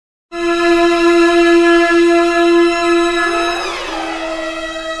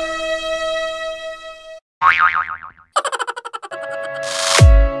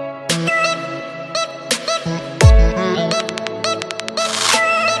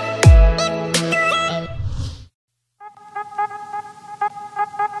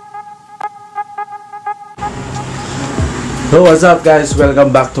So what's up guys?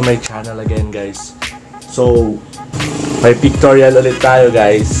 Welcome back to my channel again guys. So may pictorial ulit tayo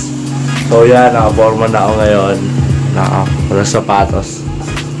guys. So yan, naka-forma na ako ngayon. Wala sapatos.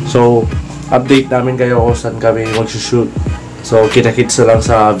 So update namin kayo kung saan kami mag-shoot. So kita-kits na lang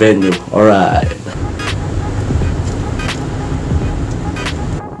sa venue. Alright.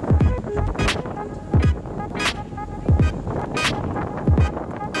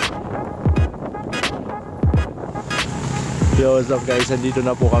 Yo, what's up guys? Andito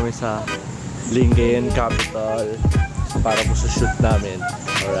na po kami sa Lincoln Capital para po sa shoot namin.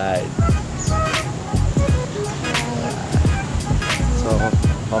 Alright. So,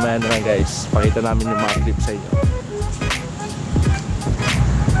 mamaya na lang guys. Pakita namin yung mga clip sa inyo.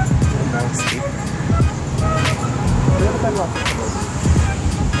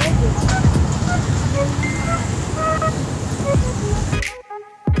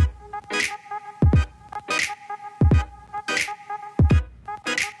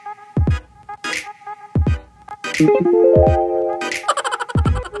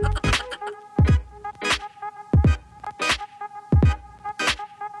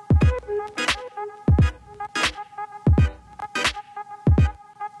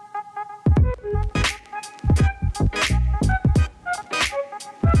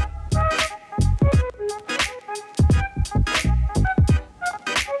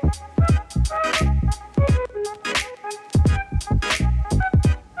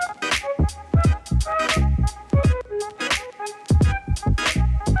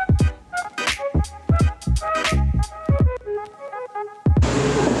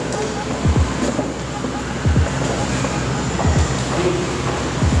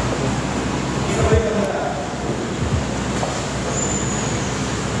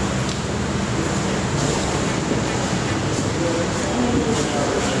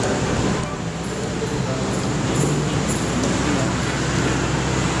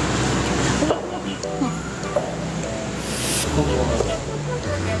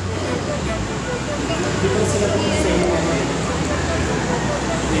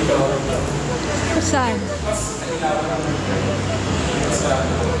 Saan?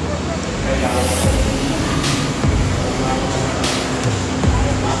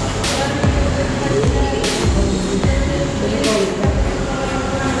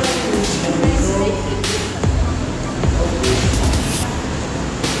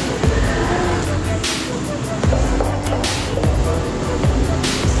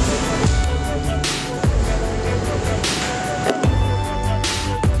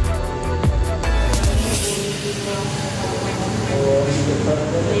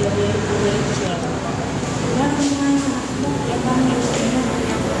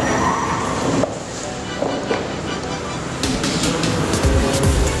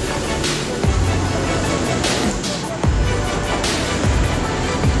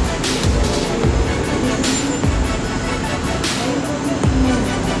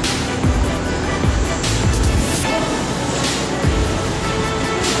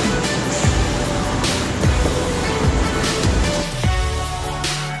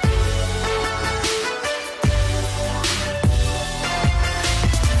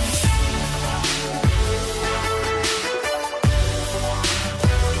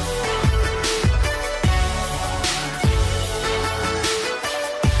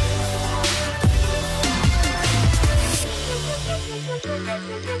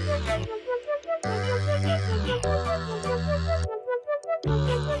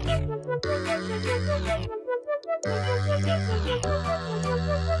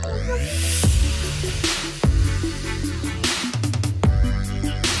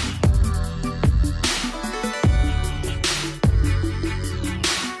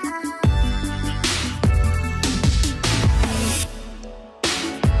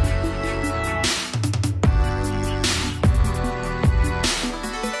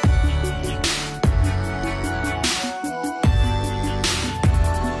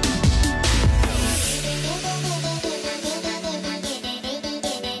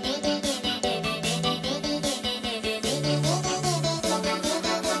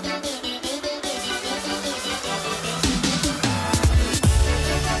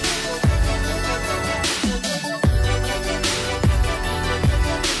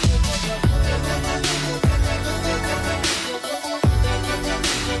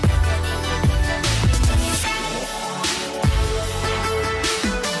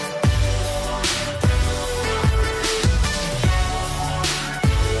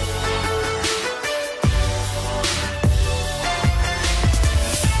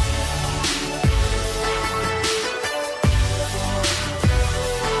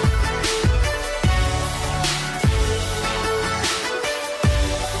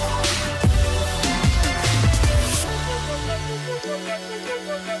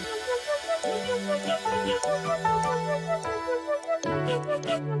 Guys,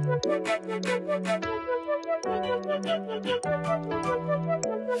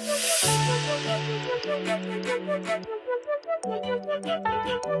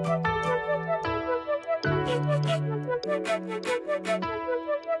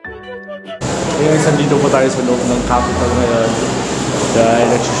 nandito po tayo sa loob ng capital ngayon. Dahil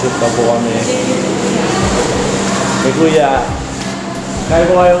nagsushoot na po kami. Hey kuya! Kaya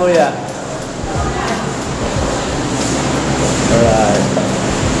po kayo kuya? Alright.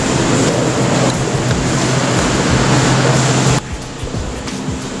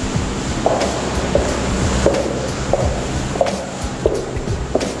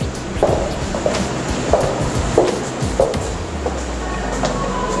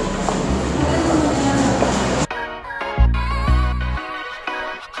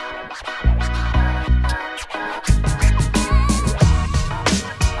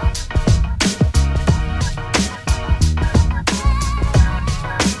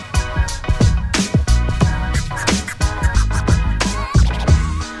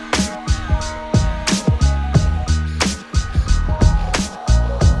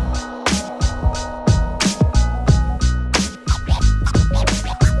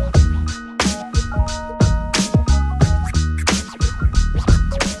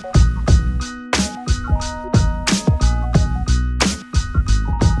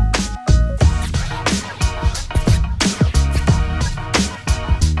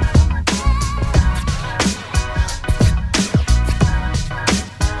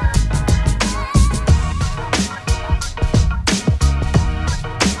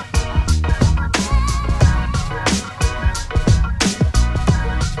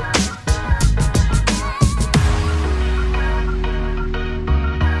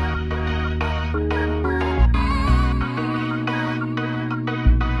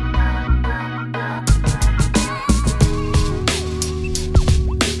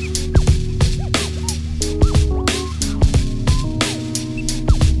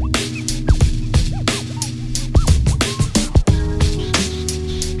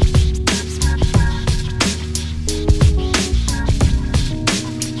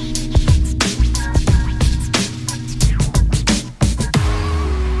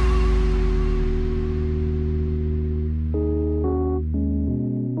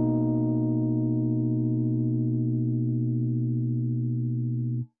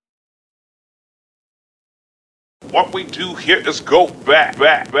 What we do here is go back.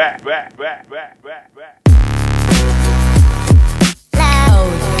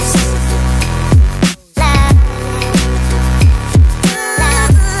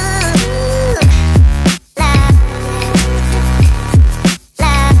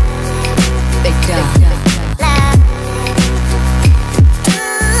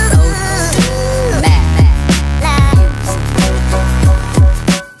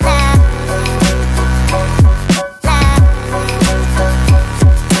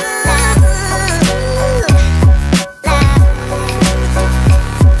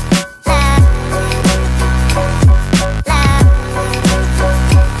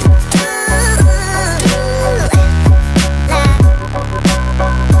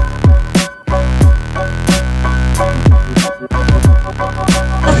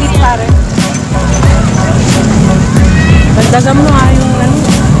 Dagdagan mo nga yung ano.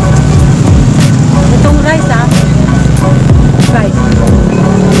 Itong rice ah.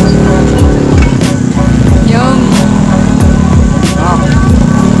 Rice.